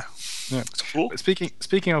 So it's cool.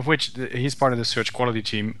 Speaking of which, he's part of the search quality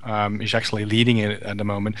team. He's actually leading it at the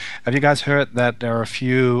moment. Have you guys heard that there are a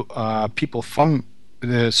few people from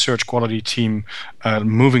the search quality team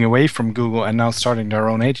moving away from Google and now starting their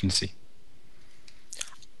own agency?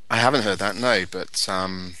 I haven't heard that, no, but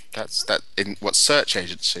that's in what, search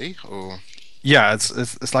agency or? Yeah,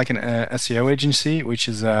 it's like an SEO agency, which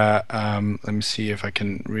is let me see if I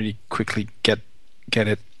can really quickly get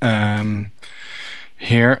it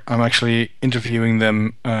here. I'm actually interviewing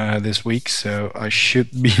them this week, so I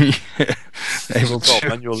should be able to. It's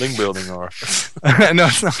manual link building, or no,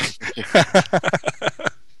 it's not.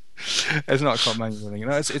 It's not called manual building.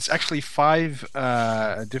 No, it's actually 5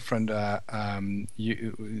 different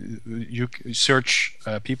you search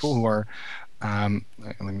people who are.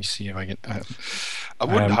 Let me see if I can. I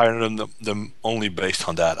wouldn't hire them only based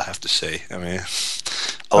on that. I have to say. I mean,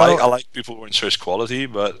 I like people who are in search quality,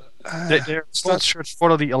 but they're called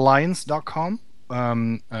searchqualityalliance.com.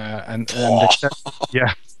 And they said,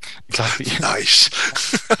 yeah, exactly. Nice.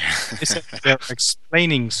 They're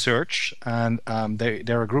explaining search, and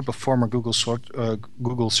they're a group of former Google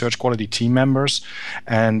search quality team members,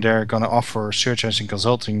 and they're going to offer search engine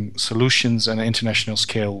consulting solutions on an international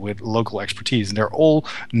scale with local expertise. And they're all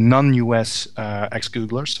non-US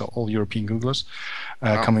ex-Googlers, so all European Googlers,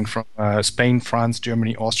 coming from Spain, France,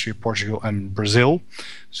 Germany, Austria, Portugal, and Brazil.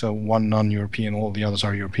 So one non-European, all the others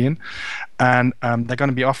are European. And they're going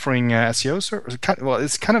to be offering SEO services. Well,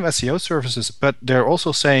 it's kind of SEO services, but they're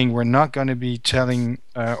also saying we're not going to be telling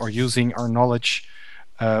or using our knowledge,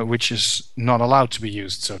 which is not allowed to be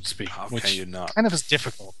used, so to speak. How which can you not? kind of is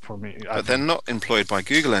difficult for me. But they're not employed by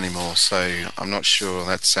Google anymore, so I'm not sure.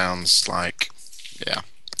 That sounds like,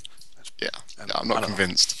 I'm not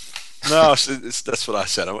convinced. No, that's what I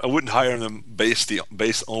said. I wouldn't hire them based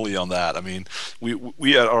only on that. I mean,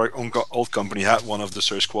 we at our own old company had one of the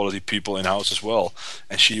search quality people in house as well,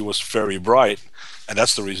 and she was very bright, and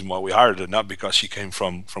that's the reason why we hired her, not because she came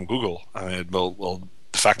from Google. I mean, well,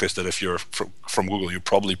 the fact is that if you're from Google, you're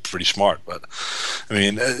probably pretty smart. But I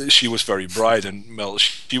mean, she was very bright, and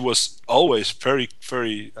she was always very,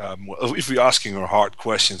 very. If we're asking her hard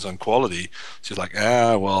questions on quality, she's like,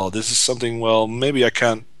 this is something. Well, maybe I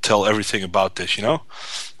can't tell everything about this,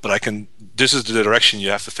 but I can. This is the direction you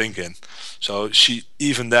have to think in. So she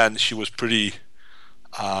was pretty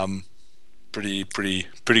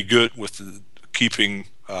good with keeping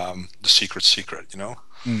the secret.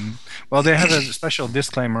 Mm. Well, they have a special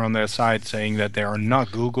disclaimer on their site saying that they are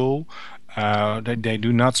not Google. They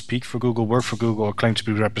do not speak for Google, work for Google, or claim to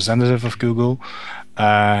be representative of Google.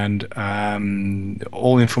 And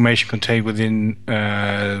all information contained within,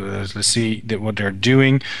 let's see what they're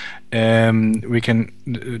doing. We can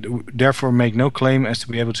therefore make no claim as to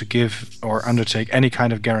be able to give or undertake any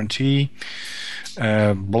kind of guarantee.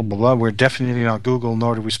 Blah, blah, blah. We're definitely not Google,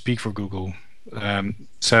 nor do we speak for Google.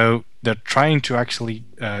 So they're trying to actually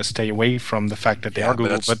stay away from the fact that they are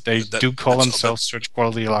Google, but they do call themselves Search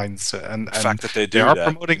Quality Alliance, and the fact that they are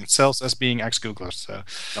promoting themselves as being ex-Googlers. So.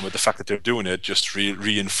 But the fact that they're doing it just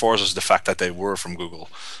reinforces the fact that they were from Google.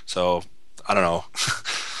 So I don't know.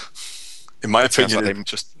 In my opinion,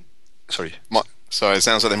 Sorry, it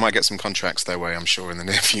sounds like they might get some contracts their way, I'm sure, in the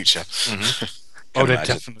near future. Mm-hmm. They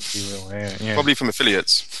definitely will. Yeah. Probably from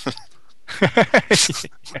affiliates.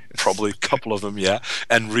 Probably a couple of them,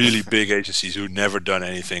 and really big agencies who never done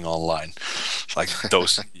anything online, like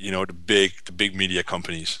those, the big media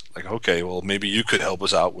companies. Like, okay, well, maybe you could help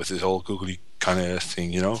us out with this whole googly kind of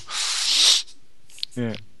thing, Yeah,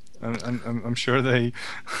 I'm sure they,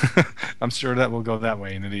 I'm sure that will go that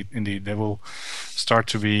way. Indeed, they will start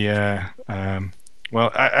to be. Well,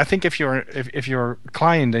 I think if you're a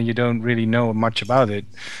client and you don't really know much about it,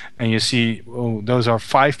 and you see, those are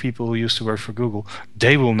 5 people who used to work for Google,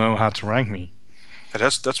 they will know how to rank me. And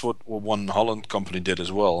that's what One Holland company did as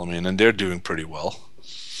well. I mean, and they're doing pretty well.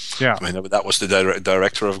 Yeah. I mean, that was the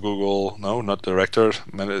director of Google. No, not director,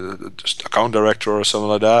 just account director or something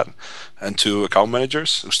like that, and 2 account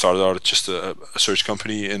managers who started out at just a search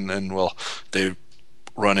company, and they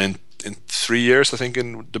run in 3 years, I think,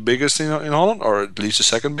 in the biggest in Holland, or at least the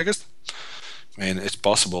second biggest. I mean, it's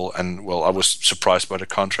possible, and I was surprised by the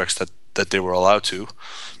contracts that they were allowed to,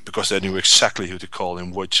 because they knew exactly who to call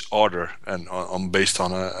in which order and based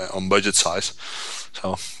on budget size.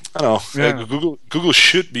 So I don't know. Yeah. Google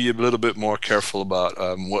should be a little bit more careful about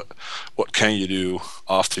what can you do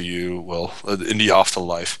after in the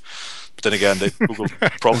afterlife. But then again, Google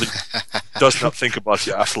probably does not think about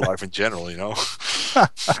the afterlife in general.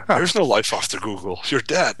 There's no life after Google. You're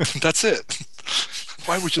dead. That's it.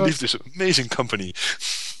 Why would you leave this amazing company?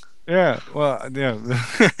 Yeah. Well. Yeah.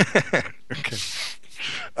 Okay.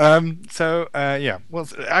 Well,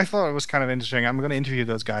 I thought it was kind of interesting. I'm going to interview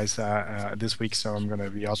those guys this week, so I'm going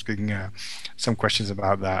to be asking some questions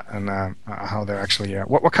about that and how they're actually.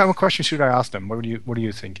 What kind of questions should I ask them? What do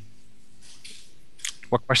you think?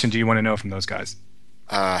 What question do you want to know from those guys?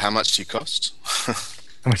 How much do you cost?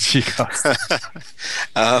 How much do you cost?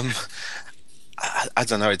 I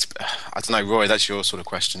don't know. I don't know, Roy. That's your sort of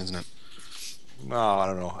question, isn't it? No, I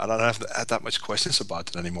don't know. I don't have that much questions about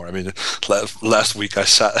it anymore. I mean, last week I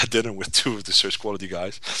sat at dinner with 2 of the search quality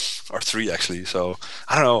guys, or 3 actually. So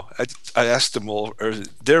I don't know. I asked them all.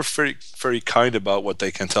 They're very, very kind about what they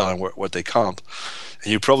can tell and what they can't.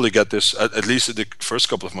 And you probably get this, at least in the first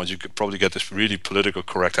couple of months, you could probably get this really political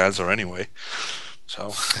correct answer anyway.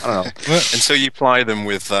 So I don't know. And so you ply them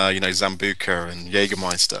with, Zambuca and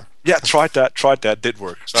Jägermeister. Yeah, tried that. Did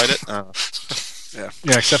work. Tried it. Yeah,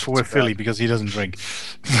 except for with Philly, because he doesn't drink.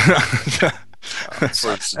 For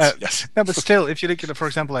instance, yes. No, but still, if you look at, for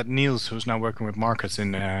example, at Niels, who's now working with Marcus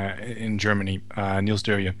in Germany, Niels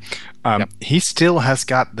Dörje, he still has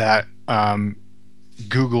got that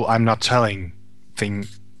Google "I'm not telling" thing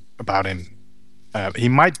about him. He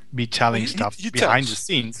might be telling stuff behind the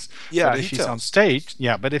scenes. Yeah, but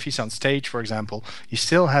if he's on stage, for example, he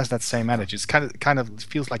still has that same attitude. It's kind of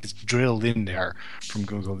feels like it's drilled in there from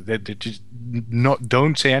Google. They just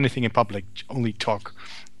don't say anything in public, only talk.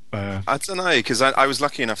 I don't know, because I was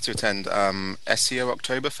lucky enough to attend SEO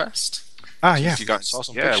Oktoberfest. Ah, yeah. You guys saw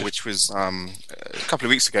some pictures. Which was a couple of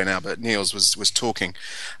weeks ago now, but Niels was talking.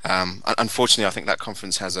 Unfortunately, I think that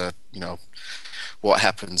conference has what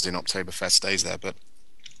happens in Oktoberfest stays there, but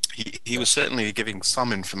he was certainly giving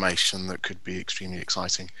some information that could be extremely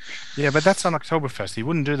exciting. Yeah, but that's on Oktoberfest. He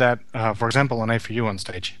wouldn't do that, for example, on A4U on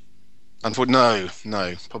stage. No,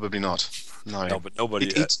 probably not. No, but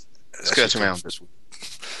nobody skirt around.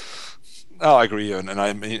 No, I agree, and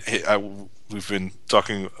I mean, we've been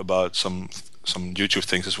talking about some YouTube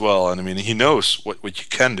things as well, and I mean, he knows what you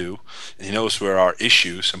can do, and he knows where are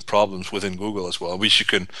issues and problems within Google as well, which you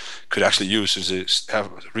could actually use.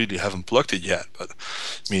 Haven't plugged it yet, but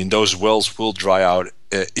I mean, those wells will dry out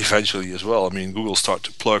eventually as well. I mean, Google start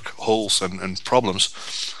to plug holes and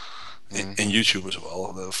problems in YouTube as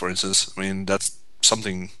well. For instance, I mean, that's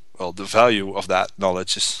something. Well, the value of that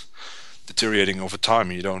knowledge is deteriorating over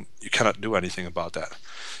time. You cannot do anything about that.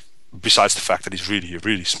 Besides the fact that he's really a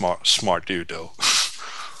really smart dude, though.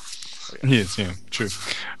 Yes, yeah, true.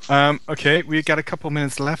 Okay, we got a couple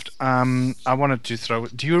minutes left. I wanted to throw.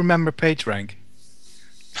 Do you remember PageRank?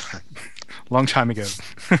 Long time ago.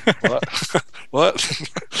 What?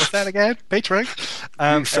 What's that again? PageRank?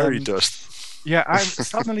 Fairy dust. Yeah, I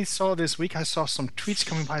suddenly saw this week. I saw some tweets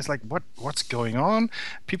coming by. It's like, what's going on?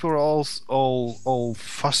 People are all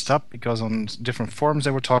fussed up because on different forums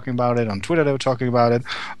they were talking about it. On Twitter they were talking about it.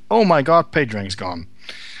 Oh my God, PageRank's gone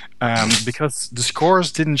because the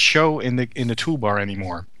scores didn't show in the toolbar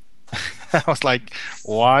anymore. I was like,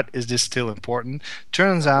 what? Is this still important?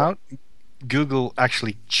 Turns out Google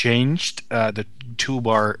actually changed the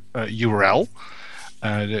toolbar URL.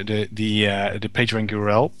 The PageRank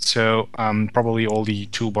URL. So probably all the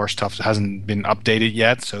toolbar stuff hasn't been updated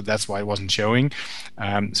yet, so that's why it wasn't showing.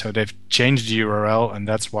 So they've changed the URL, and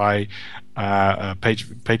that's why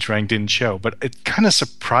PageRank didn't show. But it kind of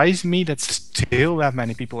surprised me that still that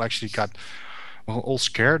many people actually got all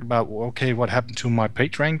scared about, okay, what happened to my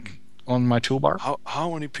PageRank on my toolbar?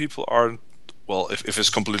 How many people are? Well, if it's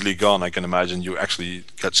completely gone, I can imagine you actually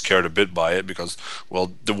get scared a bit by it because,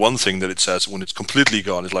 well, the one thing that it says when it's completely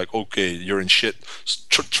gone is like, okay, you're in shit.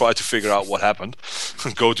 Try to figure out what happened.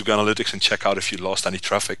 Go to analytics and check out if you lost any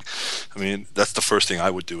traffic. I mean, that's the first thing I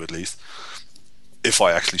would do, at least, if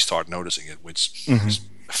I actually start noticing it, which is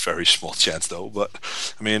a very small chance, though. But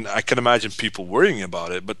I mean, I can imagine people worrying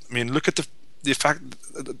about it. But I mean, look at the fact.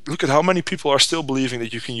 Look at how many people are still believing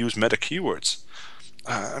that you can use meta keywords.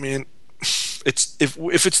 I mean. It's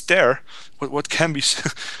if it's there, what can be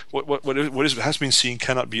what has been seen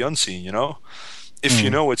cannot be unseen. You know, if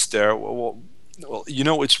you know it's there, well, you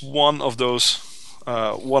know it's one of those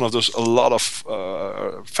a lot of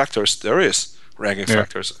factors there is ranking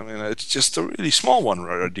factors. I mean, it's just a really small one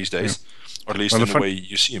these days, or at least in the way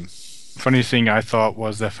you see them. funny thing I thought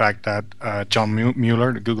was the fact that John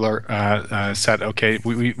Mueller, the Googler, said, "Okay,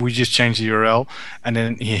 we just changed the URL," and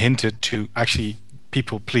then he hinted to actually,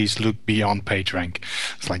 people, please look beyond PageRank.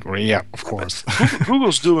 It's like, well, yeah, of course.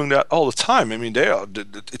 Google's doing that all the time. I mean,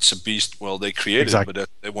 it's a beast. Well, they created it, but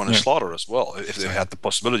they want to slaughter as well if they had the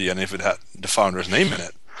possibility and if it had the founder's name in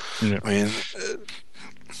it. Yeah. I mean,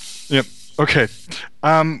 yep. Okay,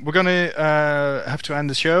 we're gonna have to end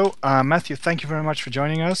the show. Matthew, thank you very much for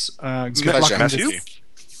joining us. Good luck, Matthew.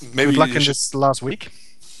 Good luck in this last week.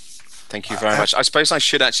 Thank you very much. I suppose I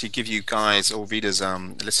should actually give you guys or readers,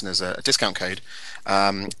 listeners, a discount code.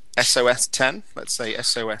 SOS10. Let's say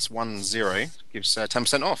SOS10 gives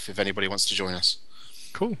 10% off if anybody wants to join us.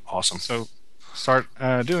 Cool, awesome. So start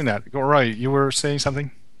doing that. All right, you were saying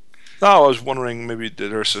something. No, I was wondering maybe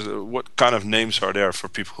there's what kind of names are there for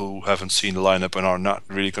people who haven't seen the lineup and are not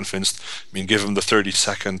really convinced. I mean, give them the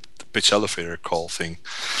 30-second pitch elevator call thing,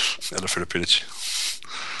 elevator pitch.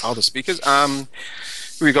 All the speakers.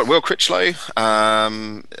 We've got Will Critchlow,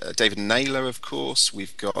 David Naylor, of course.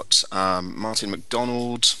 We've got Martin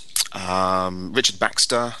McDonald, Richard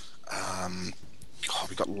Baxter.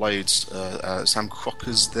 We've got loads. Sam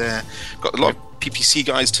Crocker's there. Got a lot of PPC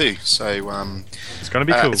guys too. So it's going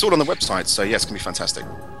to be cool. It's all on the website. So yeah, it's going to be fantastic.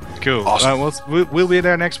 Cool. Awesome. We'll be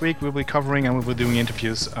there next week. We'll be covering and we'll be doing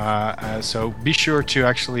interviews. So be sure to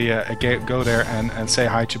actually go there and say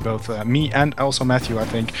hi to both me and also Matthew, I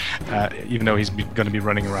think, even though he's going to be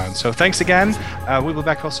running around. So thanks again. We'll be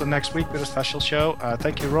back also next week with a special show.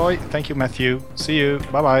 Thank you, Roy. Thank you, Matthew. See you.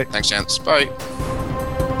 Bye-bye. Thanks, gents. Bye.